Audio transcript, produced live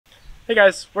Hey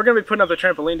guys, we're going to be putting up the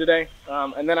trampoline today,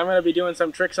 and then I'm going to be doing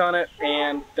some tricks on it,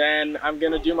 and then I'm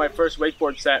going to do my first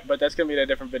wakeboard set, but that's going to be in a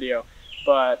different video.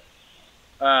 But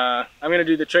I'm going to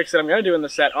do the tricks that I'm going to do in the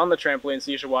set on the trampoline, so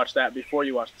you should watch that before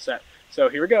you watch the set. So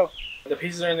here we go. The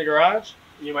pieces are in the garage.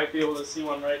 You might be able to see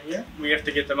one right here. We have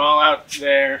to get them all out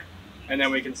there, and then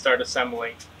we can start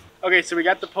assembling. Okay, so we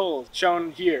got the poles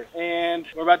shown here, and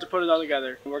we're about to put it all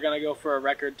together. We're going to go for a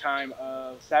record time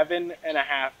of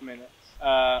 7.5 minutes.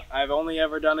 I've only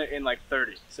ever done it in like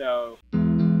 30, so.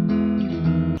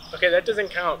 Okay, that doesn't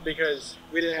count because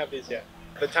we didn't have these yet.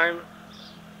 The time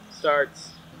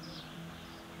starts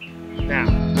now.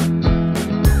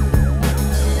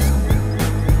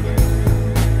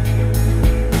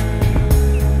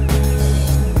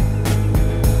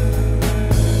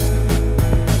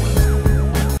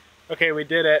 Okay, we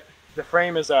did it. The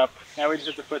frame is up. Now we just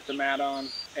have to put the mat on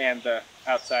and the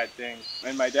outside thing.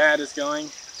 And my dad is going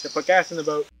to put gas in the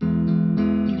boat.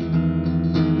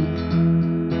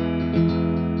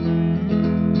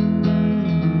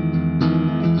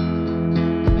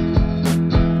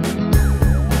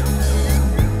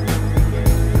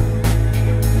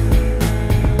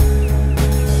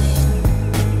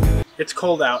 It's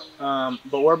cold out,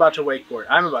 but we're about to wakeboard.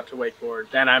 I'm about to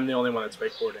wakeboard, and I'm the only one that's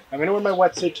wakeboarding. I'm gonna wear my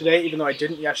wetsuit today, even though I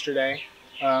didn't yesterday.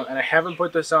 And I haven't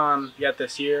put this on yet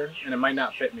this year, and it might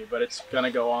not fit me, but it's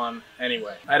gonna go on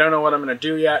anyway. I don't know what I'm gonna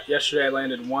do yet. Yesterday I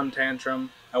landed one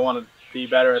tantrum. I want to be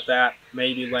better at that.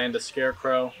 Maybe land a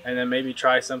scarecrow, and then maybe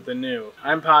try something new.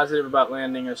 I'm positive about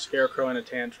landing a scarecrow and a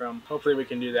tantrum. Hopefully we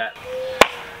can do that.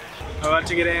 I'm about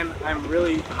to get in. I'm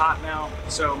really hot now,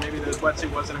 so maybe this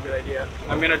wetsuit wasn't a good idea.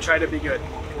 I'm gonna try to be good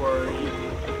for you.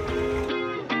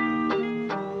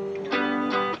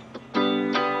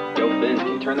 Yo, Ben, can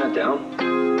you turn that down?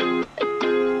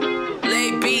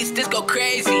 Lay beats, this go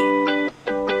crazy.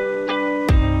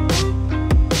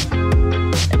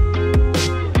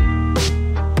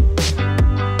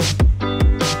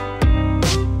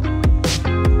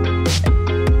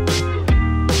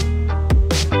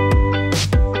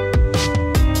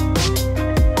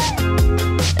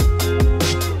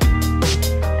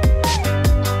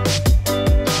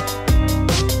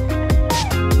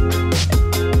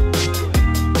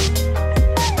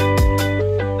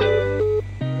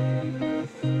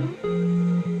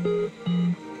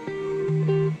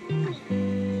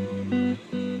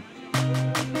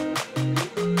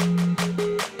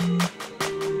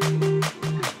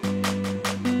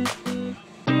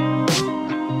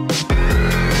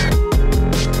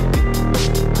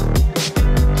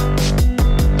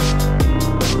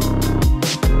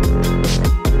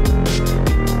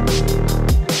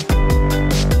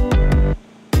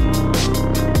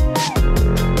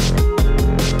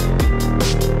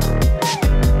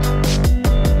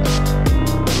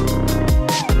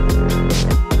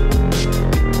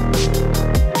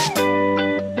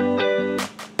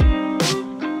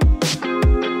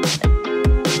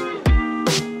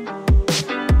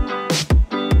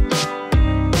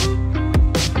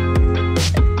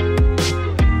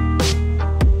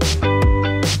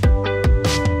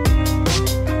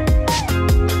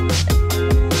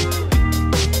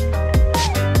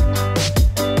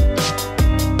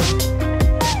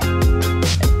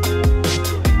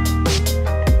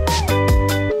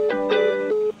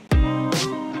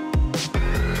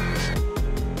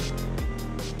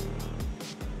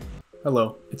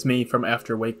 Hello, it's me from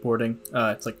after wakeboarding.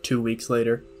 It's like 2 weeks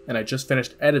later, and I just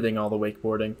finished editing all the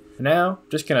wakeboarding. For now,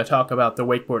 just gonna talk about the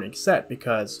wakeboarding set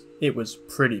because it was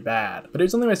pretty bad. But it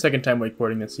was only my second time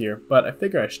wakeboarding this year, but I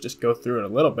figure I should just go through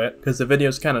it a little bit because the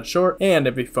video's kind of short and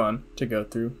it'd be fun to go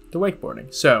through the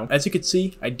wakeboarding. So, as you can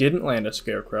see, I didn't land a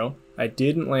scarecrow. I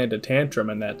didn't land a tantrum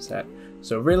in that set.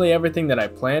 So really everything that I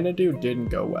planned to do didn't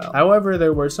go well. However,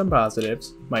 there were some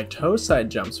positives. My toe side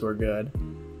jumps were good,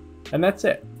 and that's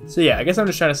it. So yeah, I guess I'm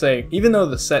just trying to say, even though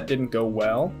the set didn't go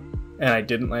well, and I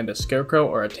didn't land a scarecrow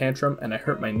or a tantrum, and I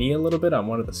hurt my knee a little bit on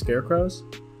one of the scarecrows,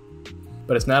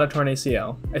 but it's not a torn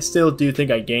ACL, I still do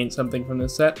think I gained something from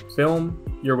this set. Film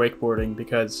your wakeboarding,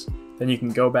 because then you can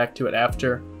go back to it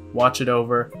after, watch it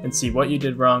over, and see what you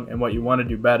did wrong and what you want to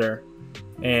do better,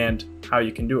 and how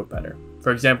you can do it better.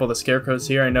 For example, the scarecrows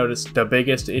here, I noticed the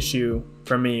biggest issue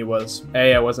for me was,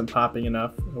 A, I wasn't popping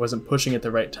enough, I wasn't pushing at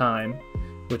the right time,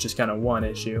 which is kind of one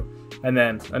issue. And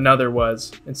then another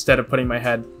was, instead of putting my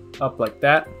head up like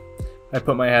that, I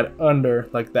put my head under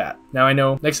like that. Now I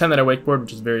know next time that I wakeboard,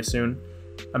 which is very soon,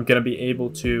 I'm gonna be able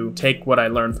to take what I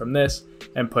learned from this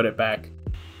and put it back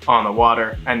on the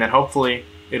water, and then hopefully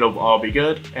it'll all be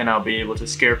good and I'll be able to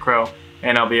scarecrow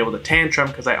and I'll be able to tantrum,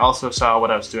 because I also saw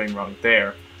what I was doing wrong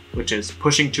there, which is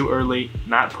pushing too early,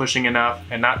 not pushing enough,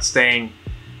 and not staying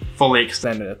fully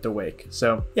extended at the wake.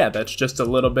 So yeah, that's just a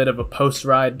little bit of a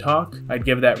post-ride talk. I'd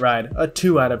give that ride a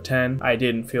 2 out of 10. I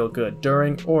didn't feel good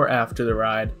during or after the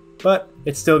ride, but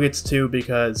it still gets 2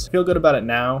 because I feel good about it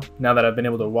now that I've been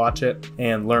able to watch it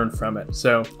and learn from it.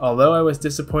 So although I was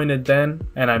disappointed then,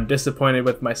 and I'm disappointed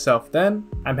with myself then,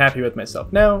 I'm happy with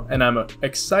myself now, and I'm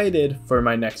excited for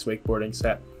my next wakeboarding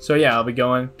set. So yeah, I'll be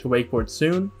going to wakeboard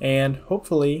soon, and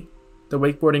hopefully the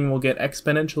wakeboarding will get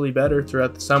exponentially better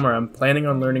throughout the summer. I'm planning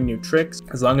on learning new tricks.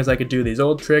 As long as I could do these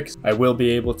old tricks, I will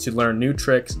be able to learn new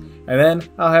tricks, and then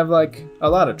I'll have like a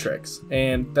lot of tricks,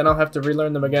 and then I'll have to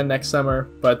relearn them again next summer.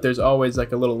 But there's always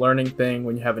like a little learning thing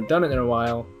when you haven't done it in a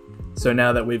while. So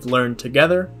now that we've learned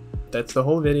together, that's the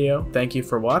whole video. Thank you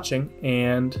for watching,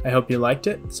 and I hope you liked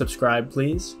it. Subscribe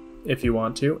please if you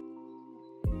want to.